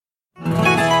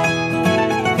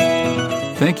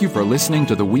Thank you for listening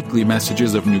to the weekly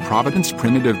messages of New Providence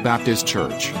Primitive Baptist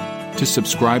Church. To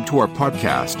subscribe to our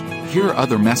podcast, hear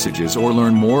other messages, or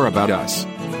learn more about us,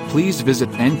 please visit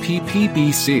nppbc.com.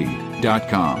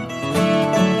 I've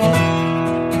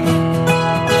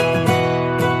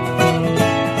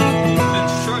been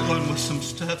struggling with some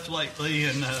stuff lately,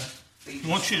 and I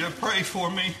want you to pray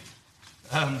for me.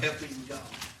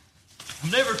 I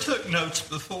never took notes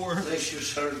before,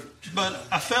 but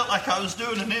I felt like I was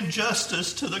doing an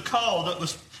injustice to the call that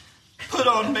was put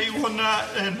on me one night,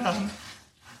 and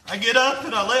I get up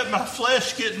and I let my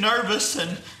flesh get nervous,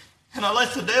 and I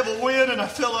let the devil win, and I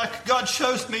feel like God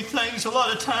shows me things a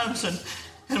lot of times,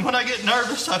 and when I get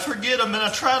nervous, I forget them, and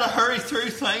I try to hurry through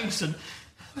things, and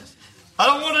I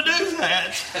don't want to do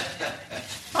that.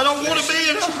 I don't want to be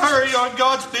in a hurry on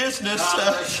God's business.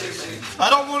 I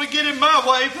don't want to get in my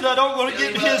way, but I don't want to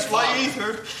get in His way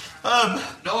either. I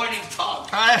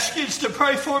ask you to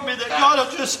pray for me that God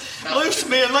will just loose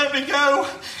me and let me go.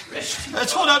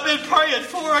 That's what I've been praying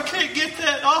for. I can't get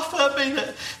that off of me.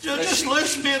 That you'll just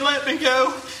loose me and let me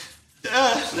go.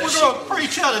 We're going to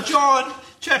preach out of John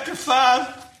chapter 5.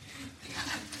 I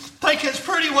think it's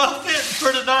pretty well fitting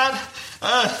for tonight.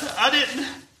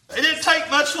 It didn't take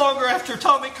much longer after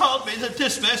Tommy called me that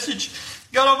this message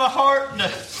got on my heart, and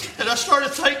I started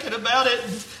thinking about it,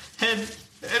 and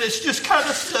it's just kind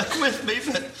of stuck with me.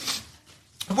 But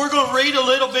we're going to read a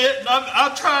little bit, and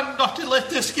I'm trying not to let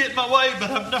this get in my way, but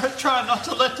I'm not trying not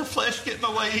to let the flesh get in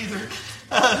my way either.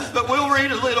 But we'll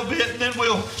read a little bit, and then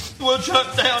we'll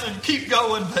jump down and keep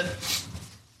going. But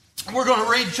we're going to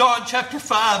read John chapter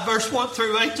 5, verse 1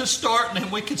 through 8 to start, and then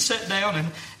we can sit down,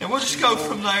 and we'll just go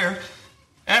from there.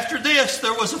 After this,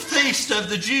 there was a feast of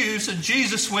the Jews, and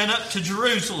Jesus went up to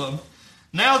Jerusalem.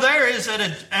 Now there is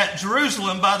at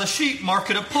Jerusalem by the sheep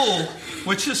market a pool,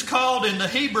 which is called in the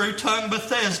Hebrew tongue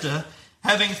Bethesda,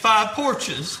 having 5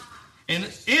 porches. And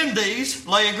in these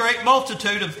lay a great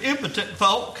multitude of impotent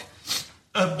folk,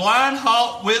 of blind,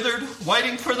 halt, withered,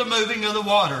 waiting for the moving of the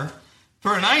water.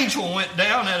 For an angel went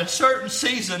down at a certain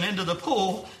season into the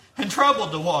pool and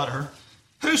troubled the water.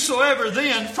 Whosoever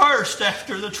then first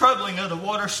after the troubling of the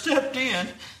water stepped in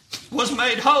was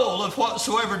made whole of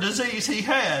whatsoever disease he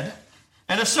had.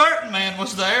 And a certain man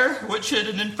was there which had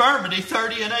an infirmity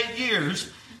 38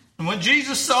 years. And when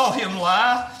Jesus saw him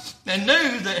lie and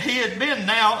knew that he had been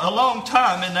now a long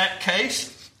time in that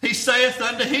case, he saith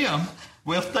unto him,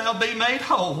 Wilt thou be made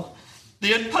whole?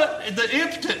 The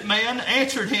impotent man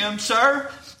answered him, Sir,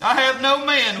 I have no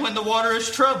man when the water is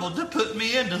troubled to put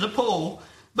me into the pool.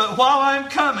 But while I am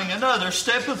coming, another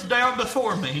steppeth down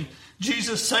before me.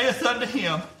 Jesus saith unto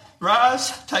him,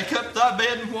 Rise, take up thy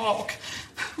bed and walk.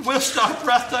 We'll stop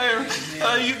right there.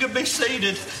 You can be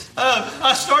seated.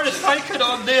 I started thinking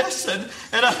on this, and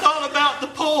I thought about the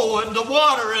pool and the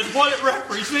water and what it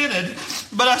represented.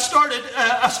 But I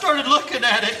started looking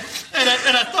at it, and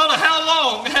I thought of how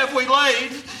long have we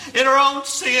laid in our own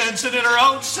sins and in our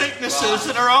own sicknesses,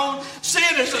 and our own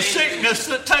sin is a sickness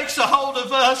that takes a hold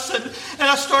of us. And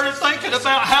I started thinking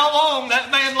about how long that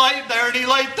man laid there, and he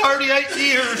laid 38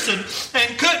 years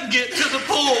and couldn't get to the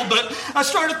pool. But I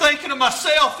started thinking of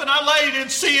myself, and I laid in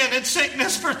sin and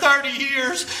sickness for 30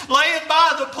 years, laying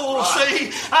by the pool.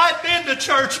 See, I'd been to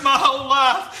church my whole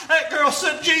life. That girl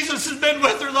said Jesus has been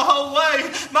with her the whole way.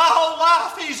 My whole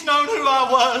life he's known who I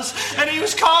was, and he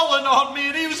was calling on me,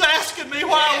 and he was asking me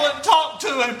why I wouldn't talk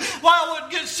to him, why I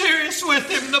wouldn't get serious with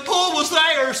him. The pool was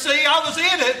there, see, I was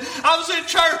in it. I was in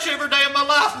church every day of my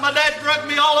life. My dad drugged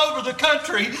me all over the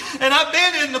country, and I've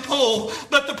been in the pool,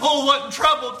 but the pool wasn't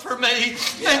troubled for me.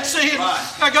 And see,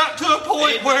 I got to a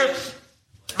point where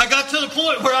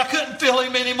I couldn't feel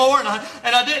him anymore, and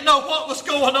I didn't know what was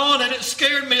going on, and it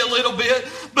scared me a little bit.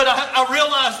 But I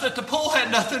realized that the pool had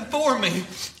nothing for me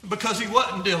because he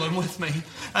wasn't dealing with me.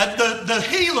 The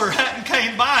healer hadn't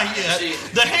came by yet.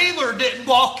 The healer didn't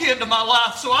walk into my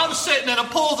life, so I was sitting in a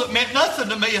pool that meant nothing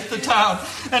to me at the time.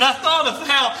 And I thought of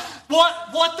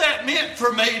what that meant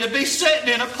for me to be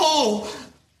sitting in a pool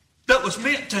that was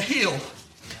meant to heal.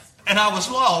 And I was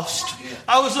lost.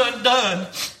 I was undone.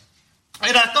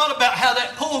 And I thought about how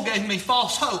that pool gave me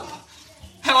false hope.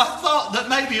 How I thought that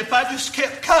maybe if I just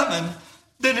kept coming,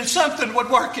 then something would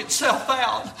work itself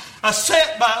out. I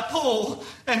sat by a pool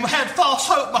and had false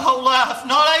hope my whole life,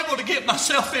 not able to get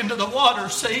myself into the water,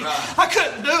 see. Right. I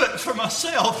couldn't do it for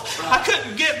myself. Right. I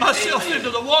couldn't get myself Amen.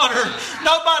 into the water.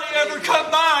 Nobody ever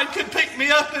come by and could pick me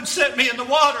up and set me in the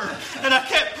water. And I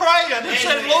kept praying and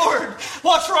said, Lord,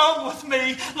 what's wrong with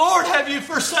me? Lord, have you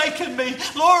forsaken me?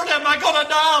 Lord, am I going to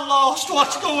die lost?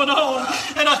 What's going on?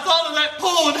 And I thought of that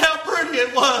pool and how pretty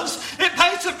it was. It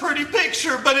paints a pretty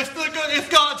picture, but if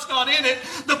God's not in it,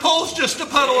 the pool's just a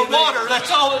puddle of water. That's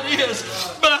all it is.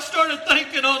 But I started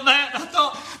thinking on that, and I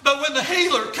thought, but when the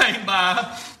healer came by,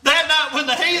 that night when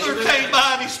the healer came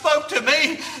by and he spoke to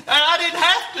me, I didn't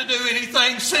have to do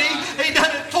anything, see? He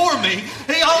done it for me.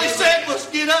 All he said was,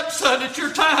 get up, son, it's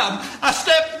your time. I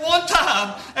stepped one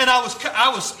time, and I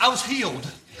was healed.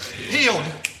 Healed.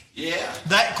 Yeah.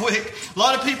 That quick. A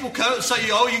lot of people say,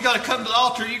 oh, you got to come to the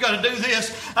altar, you got to do this.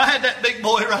 I had that big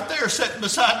boy right there sitting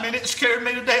beside me, and it scared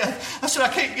me to death. I said, I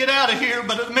can't get out of here,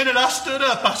 but the minute I stood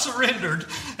up, I surrendered.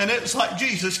 And it was like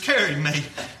Jesus carried me.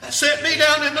 Set me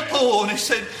down in the pool, and he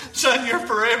said, son, you're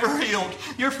forever healed.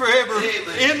 You're forever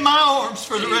in my arms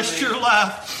for the rest of your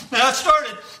life. And I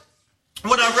started,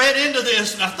 when I read into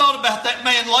this and I thought about that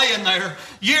man laying there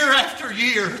year after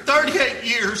year, 38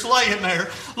 years laying there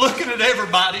looking at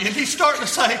everybody, and he's starting to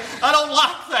say, I don't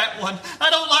like that one. I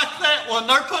don't like that one.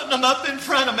 They're putting them up in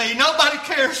front of me. Nobody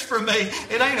cares for me.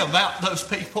 It ain't about those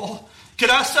people. Can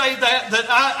I say that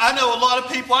I know a lot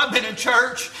of people, I've been in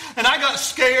church, and I got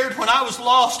scared when I was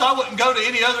lost. I wouldn't go to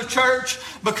any other church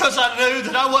because I knew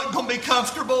that I wasn't going to be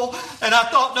comfortable, and I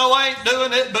thought, no, I ain't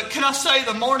doing it. But can I say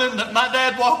the morning that my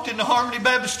dad walked into Harmony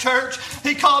Baptist Church,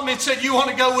 he called me and said, you want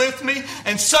to go with me?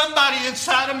 And somebody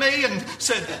inside of me and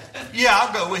said, yeah,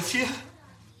 I'll go with you.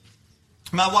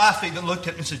 My wife even looked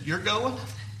at me and said, you're going?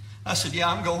 I said,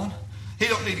 yeah, I'm going. He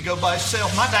don't need to go by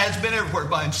himself. My dad's been everywhere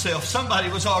by himself.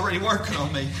 Somebody was already working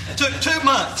on me. Took 2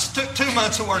 months. Took 2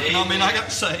 months of working on me, and I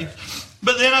got saved.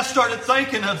 But then I started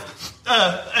thinking of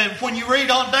when you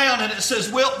read on down and it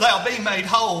says, "Wilt thou be made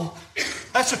whole?"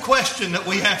 That's a question that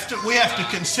we have to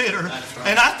consider.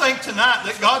 And I think tonight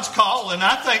that God's calling.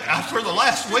 I think for the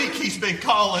last week He's been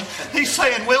calling. He's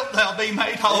saying, "Wilt thou be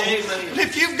made whole?" And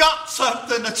if you've got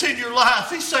something that's in your life,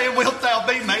 He's saying, "Wilt thou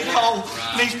be made whole?"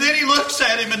 And then He looks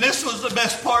at him, and this was the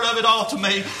best part of it all to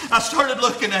me. I started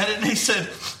looking at it, and He said,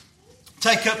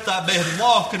 "Take up thy bed and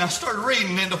walk." And I started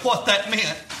reading into what that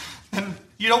meant. And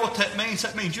you know what that means?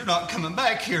 That means you're not coming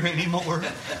back here anymore.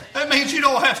 That means you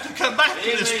don't have to come back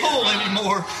to this pool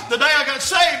anymore. The day I got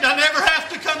saved, I never have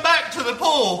to come back to the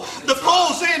pool. The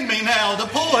pool's in me now. The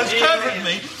pool has covered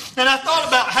me. And I thought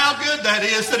about how good that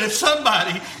is, that if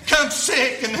somebody comes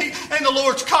sick and the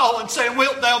Lord's calling, saying,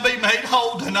 "Wilt thou be made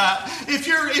whole tonight?" If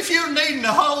you're needing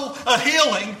a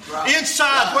healing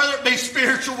inside, whether it be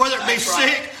spiritual, whether it be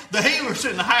sick, the healer's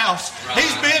in the house.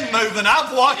 He's been moving.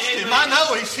 I've watched him. I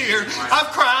know he's here. I've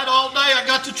cried all day. I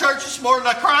got to church this morning.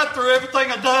 I cried through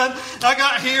everything I've done. I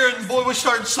got here and boy, we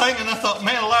started singing. I thought,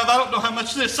 man alive, I don't know how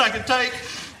much of this I could take.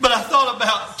 But I thought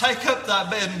about take up thy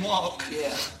bed and walk.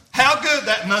 Yeah. How good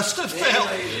that must have felt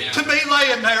to be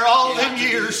laying there all them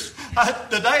years.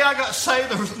 The day I got saved,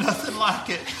 there was nothing like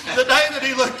it. The day that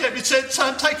He looked at me and said,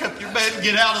 "Son, take up your bed and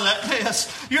get out of that mess.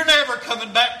 You're never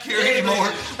coming back here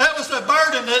anymore." That was the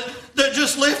burden that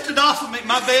just lifted off of me.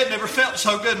 My bed never felt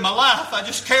so good in my life. I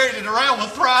just carried it around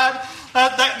with pride.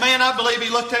 That man, I believe, he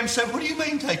looked at him and said, "What do you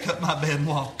mean take up my bed and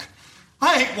walk?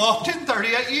 I ain't walked in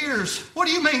 38 years. What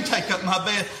do you mean take up my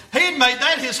bed?" He had made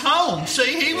that his home.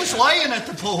 See, he was laying at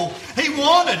the pool. He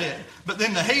wanted it. But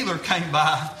then the healer came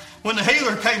by. When the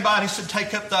healer came by, he said,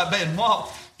 "Take up thy bed and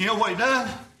walk." You know what he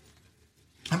done?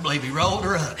 I believe he rolled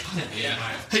her up.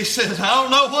 He says, "I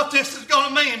don't know what this is going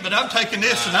to mean, but I'm taking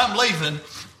this and I'm leaving."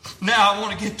 Now I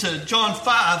want to get to John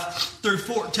 5 through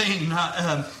 14.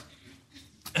 John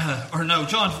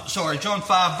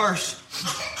 5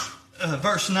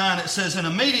 verse 9. It says, "And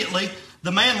immediately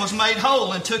the man was made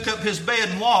whole and took up his bed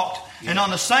and walked. And on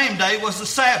the same day was the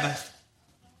Sabbath.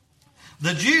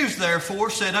 The Jews therefore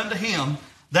said unto him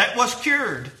that was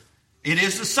cured, It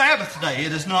is the Sabbath day.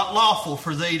 It is not lawful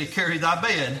for thee to carry thy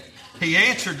bed. He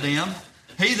answered them,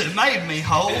 He that made me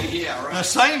whole, the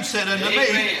same said unto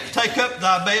me, Take up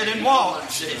thy bed and walk.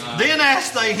 Then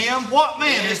asked they him, What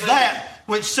man is that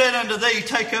which said unto thee,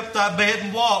 Take up thy bed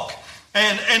and walk?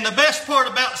 And the best part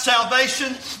about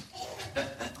salvation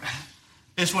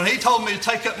is when He told me to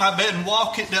take up my bed and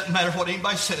walk, it doesn't matter what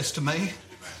anybody says to me.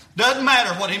 Doesn't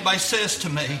matter what anybody says to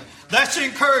me. That's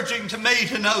encouraging to me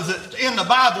to know that in the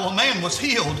Bible a man was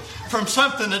healed from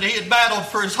something that he had battled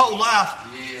for his whole life.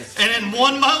 Yes. And in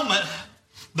one moment,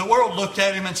 the world looked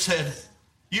at him and said,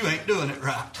 "You ain't doing it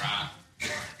right.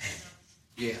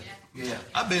 Yeah.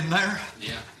 I've been there.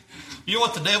 Yeah. You know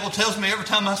what the devil tells me every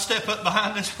time I step up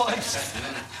behind this place?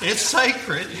 It's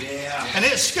sacred. Yeah. And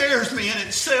it scares me in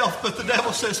itself, but the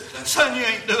devil says, son, you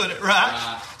ain't doing it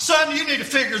right. Son, you need to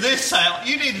figure this out.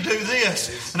 You need to do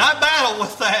this. And I battle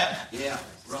with that. Yeah,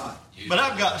 right. But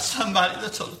I've got somebody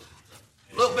that's a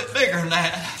little bit bigger than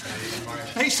that.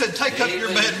 He said, take up your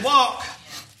bed and walk.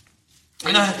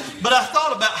 But I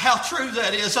thought about how true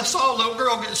that is. I saw a little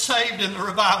girl get saved in the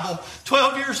revival,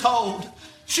 12 years old.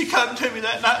 She came to me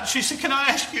that night and she said, can I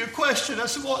ask you a question? I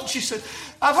said, what? She said,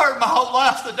 I've heard my whole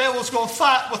life the devil's going to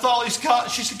fight with all these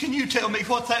gods. She said, can you tell me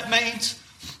what that means?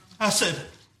 I said,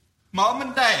 Mom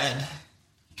and Dad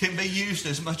can be used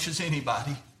as much as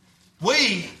anybody.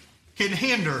 We can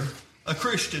hinder a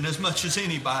Christian as much as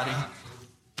anybody.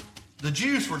 The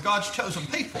Jews were God's chosen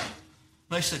people.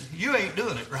 They said, you ain't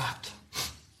doing it right.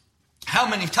 How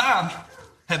many times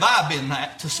have I been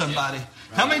that to somebody?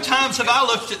 How many times have I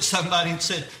looked at somebody and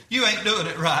said, you ain't doing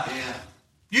it right.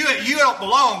 You don't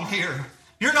belong here.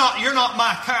 You're not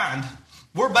my kind.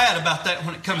 We're bad about that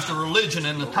when it comes to religion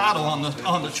and the title on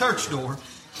the church door.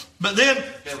 But then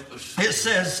it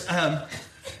says,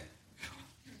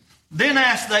 then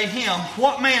asked they him,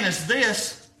 what man is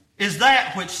this? Is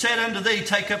that which said unto thee,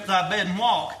 take up thy bed and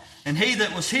walk? And he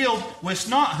that was healed wist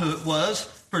not who it was,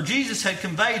 for Jesus had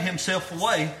conveyed himself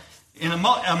away, in a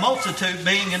multitude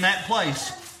being in that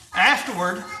place.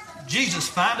 Afterward, Jesus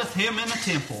findeth him in the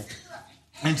temple,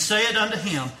 and said unto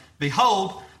him,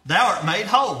 behold, thou art made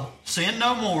whole. Sin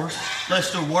no more,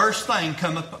 lest a worse thing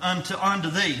come up unto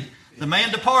thee. The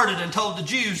man departed and told the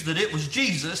Jews that it was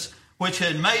Jesus which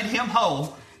had made him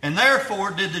whole. And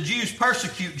therefore did the Jews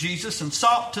persecute Jesus and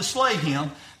sought to slay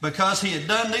him, because he had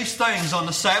done these things on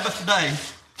the Sabbath day.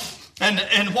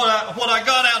 And what I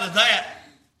got out of that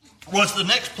was the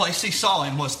next place he saw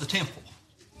him was the temple.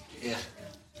 Yeah.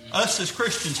 Us as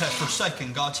Christians have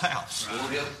forsaken God's house.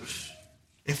 Right.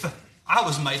 If I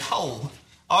was made whole,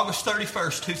 August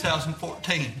 31st,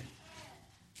 2014,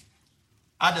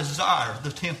 I desire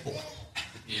the temple.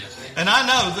 Yeah. And I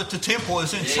know that the temple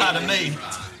is inside of me.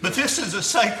 But this is a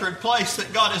sacred place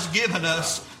that God has given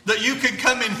us, that you can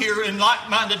come in here in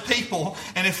like-minded people,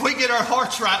 and if we get our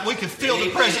hearts right, we can feel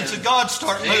the presence of God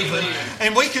start moving,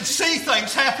 and we can see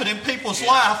things happen in people's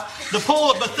life. The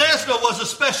pool of Bethesda was a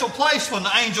special place when the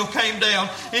angel came down.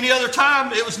 Any other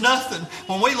time, it was nothing.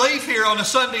 When we leave here on a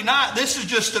Sunday night, this is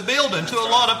just a building to a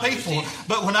lot of people.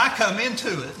 But when I come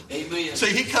into it,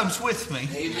 see, he comes with me.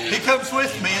 He comes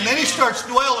with me, and then he starts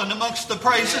dwelling amongst the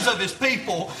praises of his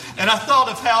people. And I thought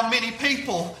of how many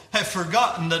people have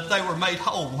forgotten that they were made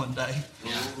whole one day.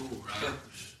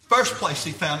 First place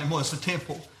he found him was the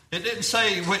temple. It didn't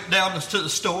say he went down to the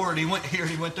store and he went here and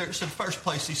he went there. It said the first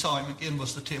place he saw him again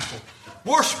was the temple.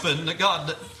 Worshiping the God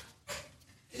that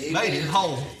made him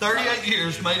whole. 38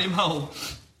 years made him whole.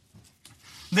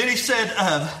 Then he said,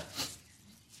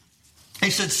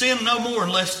 sin no more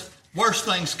unless worse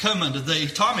things come unto thee.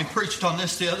 Tommy preached on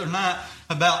this the other night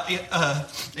about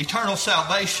eternal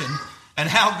salvation. And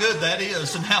how good that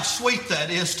is and how sweet that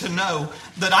is to know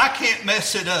that I can't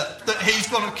mess it up. That he's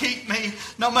going to keep me.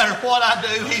 No matter what I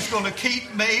do, he's going to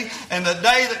keep me. And the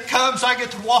day that comes, I get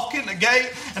to walk in the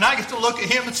gate and I get to look at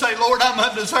him and say, Lord, I'm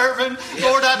undeserving.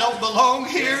 Lord, I don't belong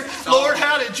here. Lord,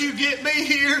 how did you get me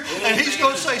here? And he's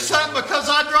going to say, son, because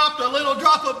I dropped a little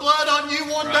drop of blood on you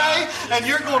one day and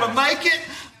you're going to make it.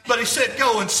 But he said,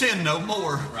 go and sin no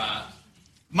more.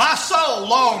 My soul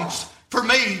longs for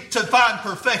me to find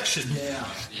perfection.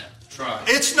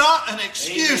 It's not an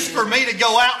excuse for me to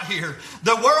go out here.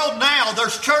 The world now,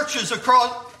 there's churches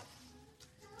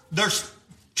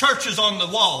on the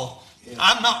wall.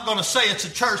 I'm not going to say it's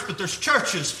a church, but there's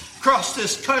churches across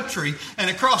this country and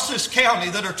across this county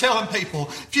that are telling people,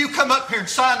 if you come up here and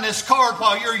sign this card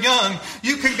while you're young,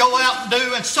 you can go out and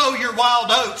do and sow your wild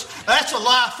oats. That's a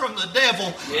lie from the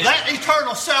devil. That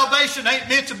eternal salvation ain't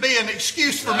meant to be an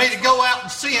excuse for me to go out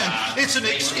and sin. It's an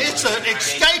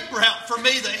escape route for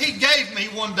me that he gave me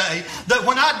one day, that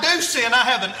when I do sin, I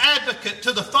have an advocate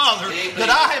to the Father that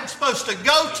I am supposed to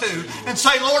go to and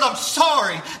say, Lord, I'm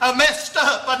sorry. I messed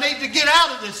up. I need to get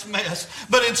out of this mess.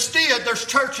 But instead, there's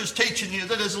churches teaching you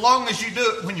that as long as you do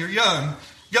it when you're young,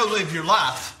 go live your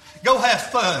life. Go have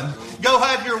fun. Go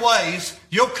have your ways.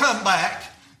 You'll come back.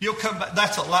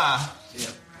 That's a lie.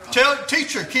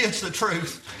 Teach your kids the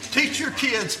truth. Teach your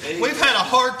kids. We've had a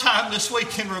hard time this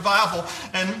week in revival.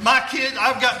 And my kid,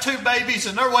 I've got 2 babies,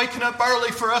 and they're waking up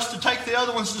early for us to take the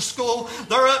other ones to school.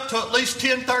 They're up to at least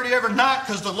 10:30 every night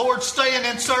because the Lord's staying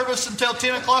in service until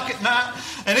 10 o'clock at night.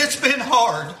 And it's been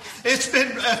hard. It's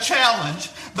been a challenge.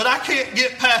 But I can't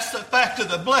get past the fact of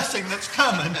the blessing that's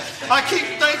coming. I keep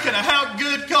thinking of how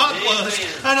good God was.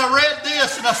 And I read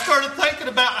this, and I started thinking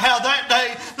about how that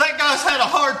day, that guy's had a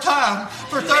hard time.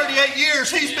 For 38 years,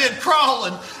 he's been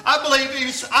crawling. I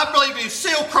believe he's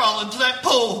still crawling to that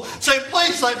pool, saying,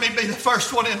 please let me be the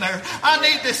first one in there. I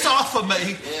need this off of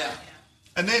me. Yeah.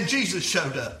 And then Jesus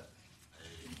showed up.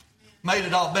 Made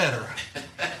it all better.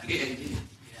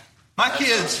 My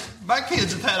kids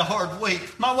have had a hard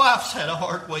week. My wife's had a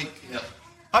hard week. Yep.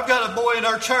 I've got a boy in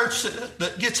our church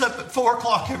that gets up at 4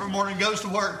 o'clock every morning and goes to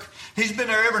work. He's been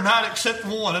there every night except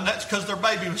one, and that's because their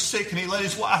baby was sick and he let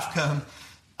his wife come.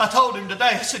 I told him today,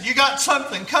 I said, you got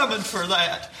something coming for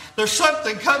that. There's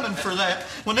something coming for that.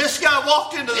 When this guy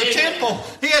walked into the temple,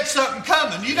 he had something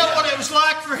coming. You know what it was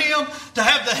like for him to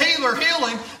have the healer heal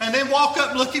him and then walk up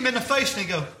and look him in the face and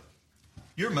he go,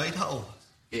 you're made whole.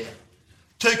 Yeah.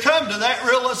 To come to that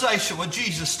realization with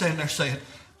Jesus standing there saying,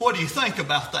 what do you think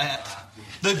about that?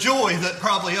 The joy that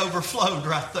probably overflowed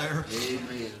right there.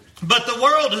 Amen. But the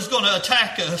world is going to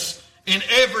attack us in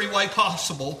every way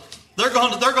possible. They're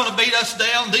going to beat us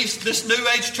down. This New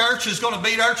Age church is going to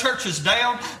beat our churches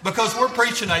down because we're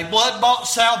preaching a blood-bought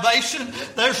salvation.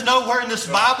 There's nowhere in this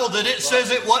Bible that it says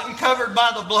it wasn't covered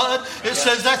by the blood. It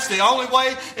says that's the only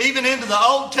way. Even into the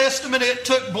Old Testament, it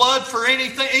took blood for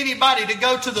anybody to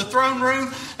go to the throne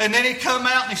room. And then he come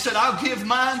out and he said, I'll give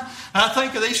mine. And I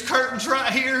think of these curtains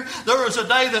right here. There was a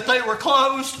day that they were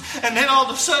closed. And then all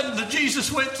of a sudden, Jesus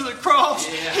went to the cross.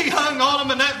 He hung on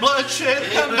them and that bloodshed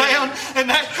come down. And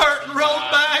that curtain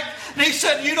rolled back. And he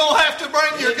said, you don't have to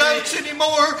bring your goats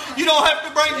anymore. You don't have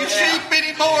to bring your sheep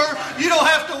anymore. You don't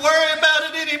have to worry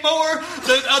about it anymore.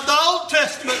 The Old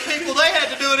Testament people, they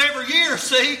had to do it every year,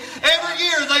 see. Every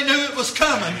year they knew it was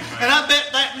coming. And I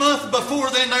bet that month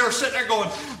before then they were sitting there going,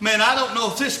 man, I don't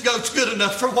know if this goat's good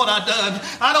enough for what I done.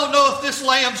 I don't know if this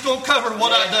lamb's going to cover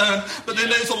what I done. But then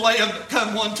there's a lamb that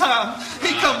come one time.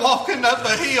 He come walking up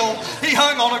a hill. He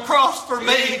hung on a cross for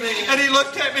me. And he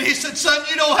looked at me. He said, son,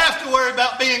 you don't have to worry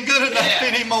about being good enough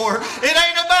anymore. It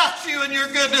ain't about you and your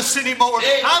goodness anymore.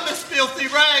 I'm as filthy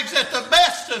rags at the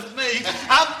best of me.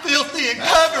 I'm filthy and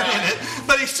covered in it.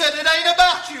 But he said, it ain't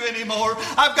about you anymore.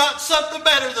 I've got something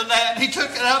better than that. And he took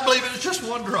it, I believe it was just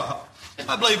one drop.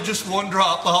 I believe just one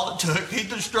drop, all it took. He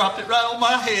just dropped it right on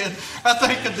my head. I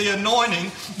think of the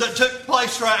anointing that took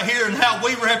place right here and how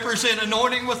we represent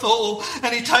anointing with oil.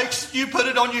 And he takes, you put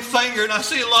it on your finger, and I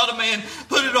see a lot of men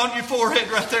put it on your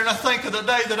forehead right there. And I think of the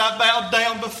day that I bowed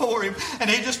down before him. And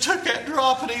he just took that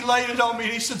drop and he laid it on me.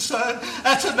 And he said, son,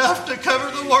 that's enough to cover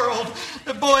the world.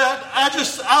 And boy,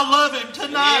 I love him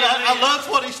tonight. I love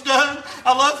what he's done.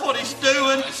 I love what he's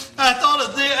doing. I thought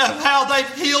of how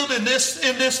they've healed in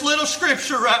this little scripture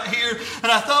right here,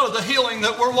 and I thought of the healing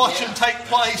that we're watching take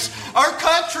place. Our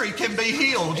country can be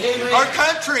healed. Our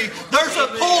country, there's a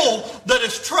pool that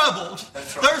is troubled.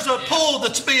 There's a pool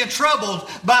that's being troubled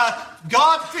by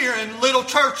God-fearing little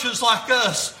churches like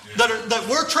us that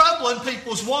we're troubling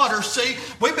people's water. See,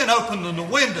 we've been opening the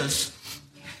windows.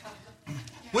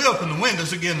 We opened the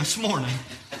windows again this morning.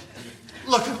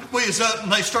 Look, we was up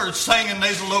and they started singing.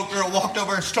 There's a little girl walked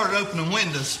over and started opening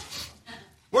windows.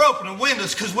 We're opening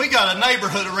windows because we got a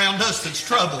neighborhood around us that's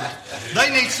troubled. They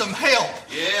need some help.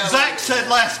 Zach said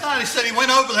last night, he said he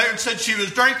went over there and said she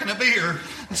was drinking a beer.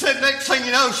 And said next thing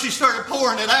you know, she started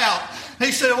pouring it out. And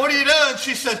he said, what are you doing?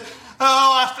 She said,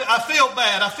 oh, I feel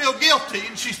bad. I feel guilty.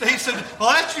 And he said,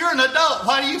 well, you're an adult.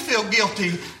 Why do you feel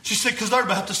guilty? She said, because they're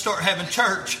about to start having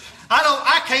church.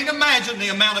 I can't imagine the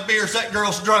amount of beers that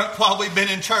girl's drunk while we've been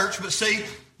in church. But see,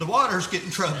 the water's getting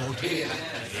troubled.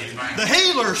 The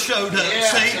healer showed up,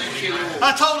 see.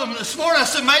 I told him this morning, I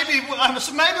said, maybe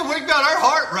we've got our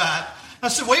heart right. I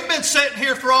said, we've been sitting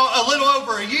here for a little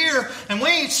over a year, and we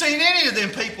ain't seen any of them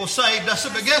people saved. I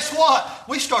said, but guess what?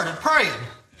 We started praying.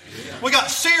 We got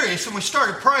serious and we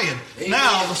started praying. Amen.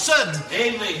 Now all of a sudden,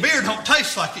 beer don't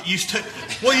taste like it used to.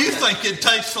 What do you think it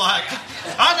tastes like?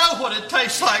 I know what it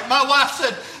tastes like. My wife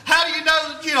said, how do you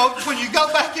know, when you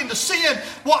go back into sin,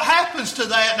 what happens to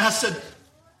that? And I said,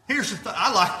 here's the thing.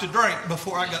 I like to drink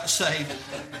before I got saved.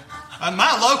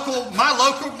 My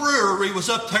local brewery was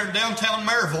up there in downtown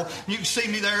Maryville. You can see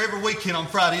me there every weekend on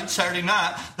Friday and Saturday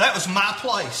night. That was my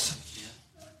place.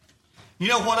 You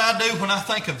know what I do when I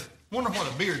think of, wonder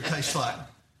what a beer tastes like?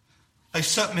 There's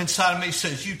something inside of me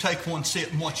says, you take one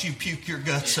sip and watch you puke your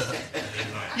guts up.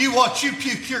 You watch you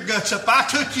puke your guts up. I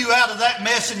took you out of that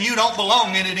mess and you don't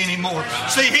belong in it anymore.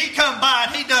 See, he come by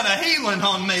and he done a healing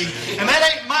on me. And that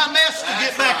ain't my mess to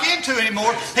get back into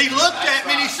anymore. He looked at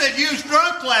me and he said, you was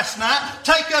drunk last night.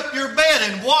 Take up your bed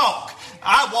and walk.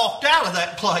 I walked out of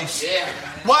that place.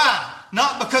 Why?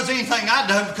 Not because of anything I'd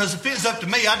done, because if it was up to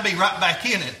me, I'd be right back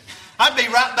in it. I'd be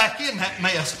right back in that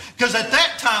mess. Because at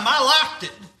that time, I liked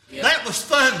it. That was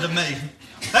fun to me.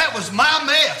 That was my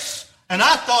mess. And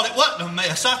I thought it wasn't a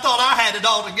mess. I thought I had it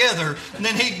all together. And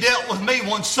then he dealt with me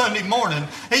one Sunday morning.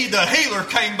 The healer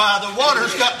came by. The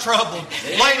waters got troubled.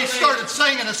 Lady started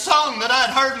singing a song that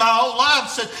I'd heard my whole life.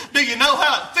 Said, do you know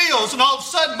how it feels? And all of a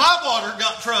sudden my water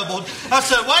got troubled. I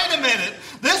said, wait a minute.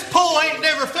 This pool ain't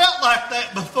never felt like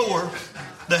that before.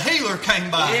 The healer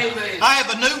came by. Amen. I have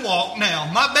a new walk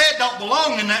now. My bed don't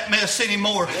belong in that mess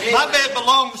anymore. Amen. My bed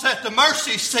belongs at the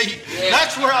mercy seat. Yeah.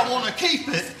 That's where I want to keep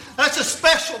it. That's a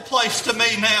special place to me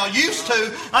now. Used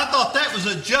to, I thought that was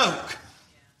a joke.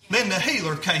 Then the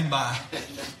healer came by.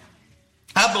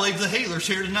 I believe the healer's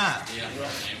here tonight. Yeah.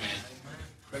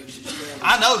 Amen.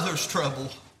 I know there's trouble.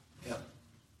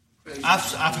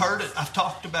 I've heard it. I've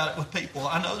talked about it with people.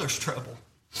 I know there's trouble.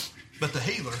 But the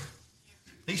healer,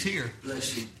 he's here.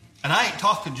 Bless you. And I ain't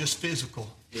talking just physical.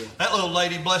 Yeah. That little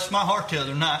lady blessed my heart the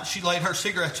other night. She laid her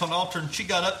cigarettes on the altar and she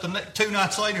got up 2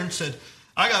 nights later and said,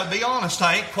 I got to be honest,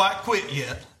 I ain't quite quit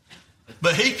yet.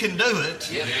 But he can do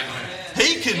it. Yeah.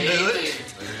 He can do it.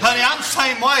 Honey, I'm the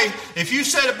same way. If you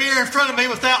set a beer in front of me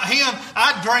without him,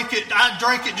 I'd drink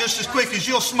it just as quick as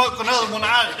you'll smoke another one,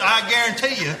 I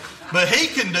guarantee you. But he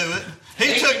can do it.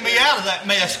 He took me out of that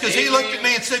mess because he looked at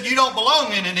me and said, you don't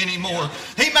belong in it anymore.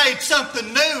 He made something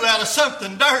new out of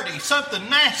something dirty, something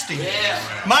nasty. Yeah.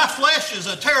 My flesh is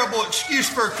a terrible excuse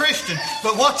for a Christian,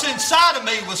 but what's inside of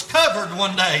me was covered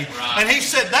one day. Right. And he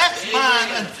said, that's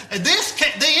mine. And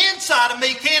the inside of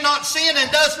me cannot sin and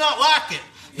does not like it.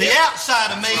 The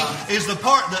outside of me is the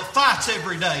part that fights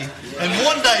every day. And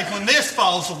one day when this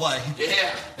falls away,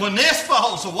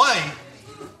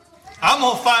 I'm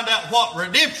going to find out what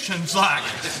redemption's like.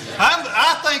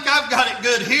 I think I've got it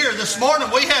good here. This morning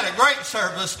we had a great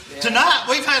service. Tonight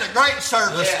we've had a great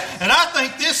service. And I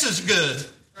think this is good.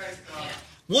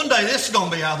 One day this is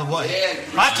going to be out of the way.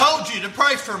 I told you to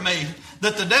pray for me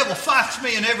that the devil fights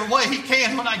me in every way he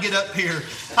can when I get up here.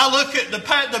 I look at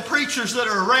the preachers that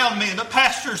are around me and the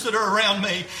pastors that are around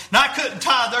me, and I couldn't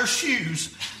tie their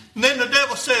shoes. And then the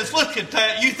devil says, look at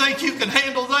that. You think you can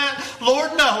handle that?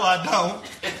 Lord, no, I don't.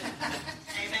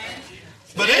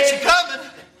 But it's coming.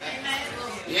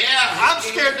 Yeah, I'm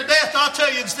scared to death. I'll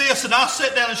tell you it's this, and I'll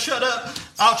sit down and shut up.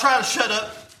 I'll try to shut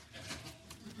up.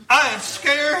 I am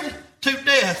scared to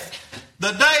death.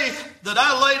 The day that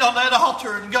I laid on that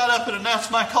altar and got up and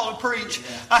announced my call to preach,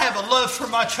 I have a love for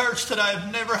my church that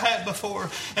I've never had before.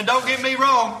 And don't get me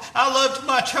wrong, I loved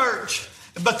my church.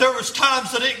 But there was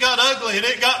times that it got ugly and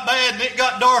it got bad and it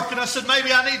got dark, and I said,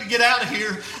 maybe I need to get out of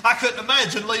here. I couldn't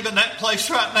imagine leaving that place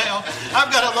right now.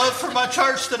 I've got a love for my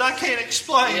church that I can't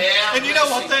explain. Yeah, and you know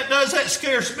what that does? That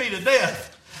scares me to death.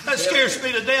 That scares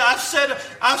me to death.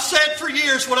 I've said for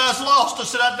years when I was lost, I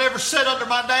said I'd never sit under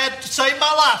my dad to save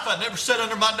my life. I'd never sit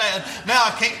under my dad. Now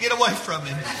I can't get away from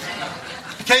him.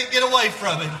 I can't get away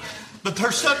from him. But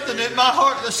there's something in my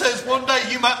heart that says one day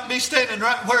you might be standing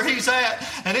right where he's at,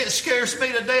 and it scares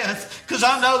me to death because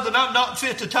I know that I'm not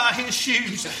fit to tie his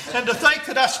shoes. And to think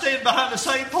that I stand behind the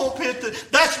same pulpit,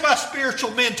 that's my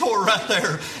spiritual mentor right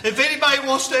there. If anybody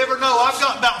wants to ever know, I've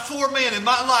got about 4 men in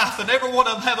my life, and every one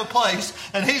of them have a place,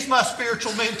 and he's my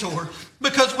spiritual mentor.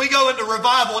 Because we go into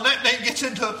revival, and that man gets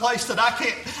into a place that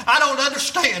I don't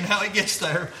understand how he gets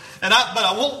there, but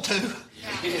I want to.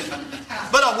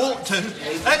 But I want to.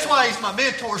 That's why he's my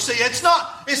mentor. See, it's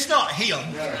not him.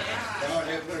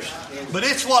 But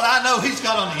it's what I know he's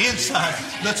got on the inside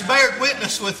that's bared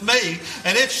witness with me.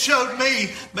 And it showed me,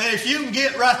 man, if you can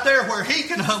get right there where he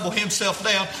can humble himself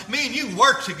down, me and you can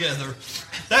work together.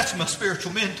 That's my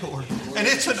spiritual mentor. And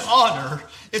it's an honor.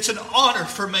 It's an honor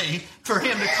for me, for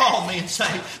him to call me and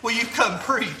say, will you come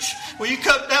preach? Will you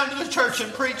come down to the church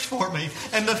and preach for me?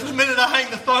 And the minute I hang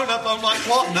the phone up, I'm like,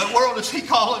 what in the world is he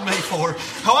calling me for?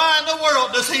 Why in the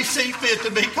world does he see fit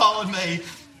to be calling me?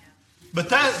 But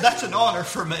that's an honor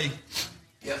for me.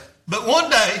 Yep. But one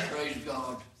day, praise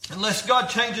God, unless God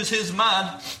changes his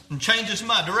mind and changes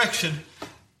my direction,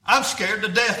 I'm scared to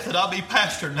death that I'll be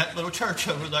pastoring that little church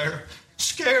over there.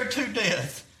 Scared to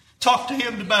death. Talked to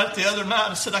him about it the other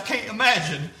night. I said, I can't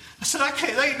imagine. I said,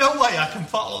 there ain't no way I can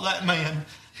follow that man.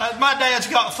 My dad's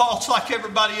got faults like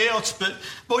everybody else, but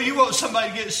boy, you want somebody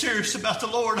to get serious about the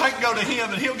Lord, I can go to him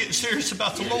and he'll get serious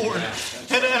about the Lord.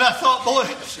 And I thought, boy,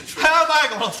 how am I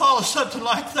going to follow something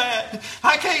like that?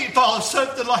 I can't follow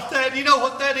something like that. You know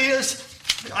what that is?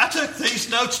 I took these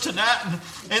notes tonight,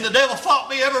 and the devil fought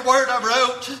me every word I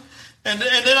wrote. And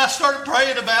then I started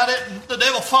praying about it, and the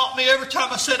devil fought me every time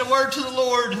I said a word to the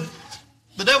Lord.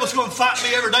 The devil's going to fight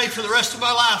me every day for the rest of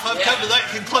my life. I've come to that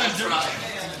conclusion.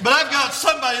 But I've got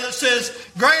somebody that says,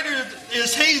 greater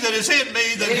is he that is in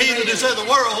me than he that is in the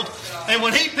world. And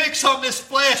when he picks on this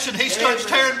flesh and he starts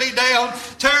tearing me down,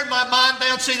 tearing my mind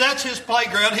down, see, that's his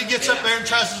playground. He gets up there and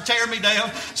tries to tear me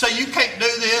down. Say, you can't do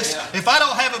this. If I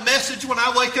don't have a message when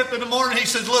I wake up in the morning, he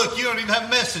says, look, you don't even have a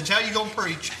message. How are you going to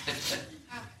preach?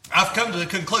 I've come to the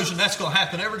conclusion that's going to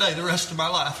happen every day the rest of my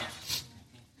life.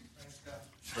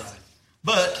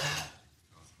 But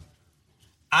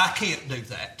I can't do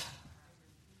that.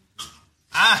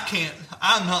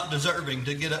 I'm not deserving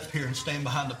to get up here and stand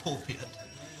behind the pulpit.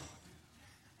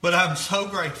 But I'm so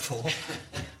grateful.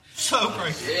 So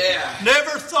grateful. Yeah.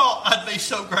 Never thought I'd be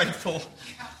so grateful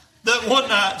that one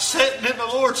night, sitting in the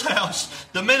Lord's house,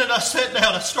 the minute I sat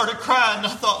down, I started crying. I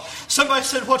thought, somebody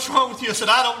said, what's wrong with you? I said,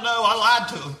 I don't know. I lied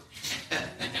to him.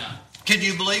 Can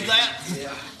you believe that?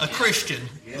 Yeah. A Christian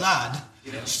lied.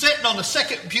 Yeah. Sitting on the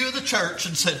second pew of the church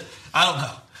and said, I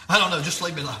don't know, just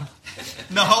leave me alone.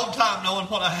 And the whole time knowing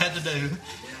what I had to do.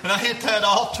 And I hit that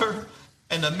altar,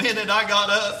 and the minute I got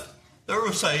up, there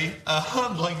was a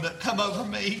humbling that come over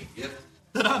me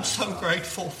that I'm so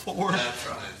grateful for. That's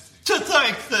right. To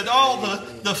think that all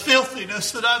the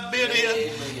filthiness that I've been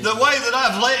in, the way that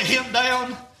I've let him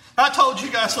down. I told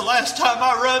you guys the last time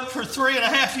I run for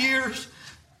 3.5 years,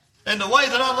 and the way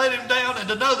that I let him down, and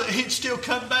to know that he'd still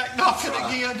come back knocking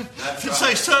again and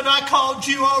say, son, I called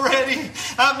you already.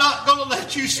 I'm not going to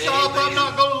let you stop. I'm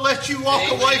not going to let you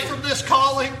walk away from this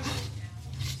calling.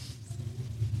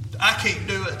 I can't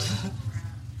do it,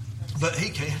 but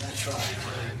he can. That's right.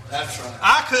 That's right.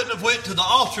 I couldn't have went to the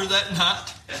altar that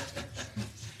night.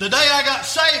 The day I got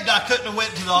saved, I couldn't have went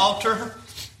to the altar.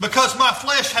 Because my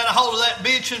flesh had a hold of that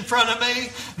bench in front of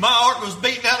me. My heart was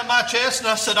beating out of my chest, and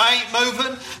I said, I ain't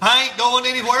moving. I ain't going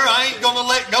anywhere. I ain't going to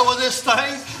let go of this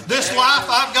thing. This life,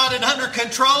 I've got it under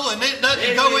control, and it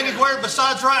doesn't go anywhere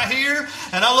besides right here.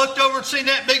 And I looked over and seen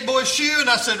that big boy's shoe, and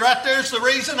I said, right there's the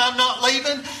reason I'm not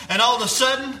leaving. And all of a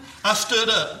sudden, I stood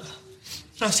up.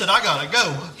 And I said, I got to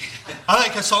go. I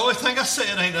think that's the only thing I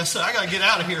said, ain't it? I said, I got to get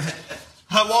out of here.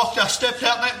 I stepped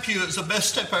out in that pew. It was the best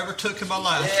step I ever took in my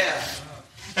life. Yeah.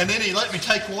 And then he let me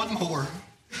take one more.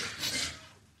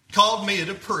 Called me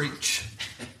to preach.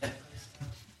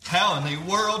 How in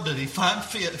the world did he find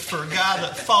fit for a guy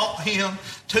that fought him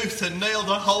tooth and nail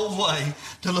the whole way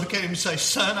to look at him and say,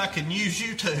 son, I can use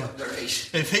you too.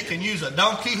 If he can use a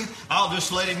donkey, I'll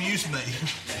just let him use me.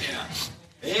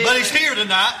 Yeah. But he's here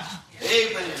tonight.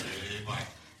 Amen.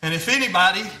 And if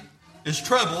anybody is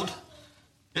troubled,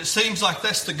 it seems like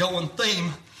that's the going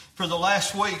theme for the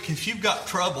last week. If you've got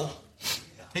trouble,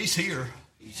 he's here.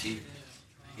 He's here.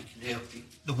 He can help you.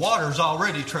 The water's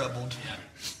already troubled.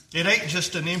 It ain't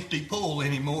just an empty pool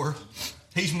anymore.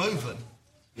 He's moving.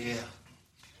 Yeah.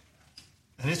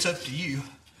 And it's up to you.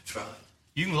 That's right.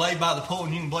 You can lay by the pool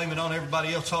and you can blame it on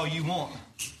everybody else all you want.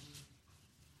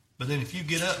 But then if you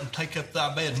get up and take up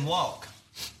thy bed and walk,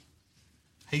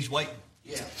 he's waiting.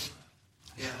 Yeah.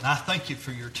 Yeah. And I thank you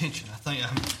for your attention.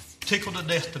 I'm tickled to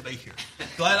death to be here.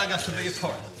 Glad I got to be a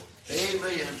part of it.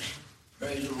 Amen.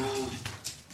 Praise the Lord.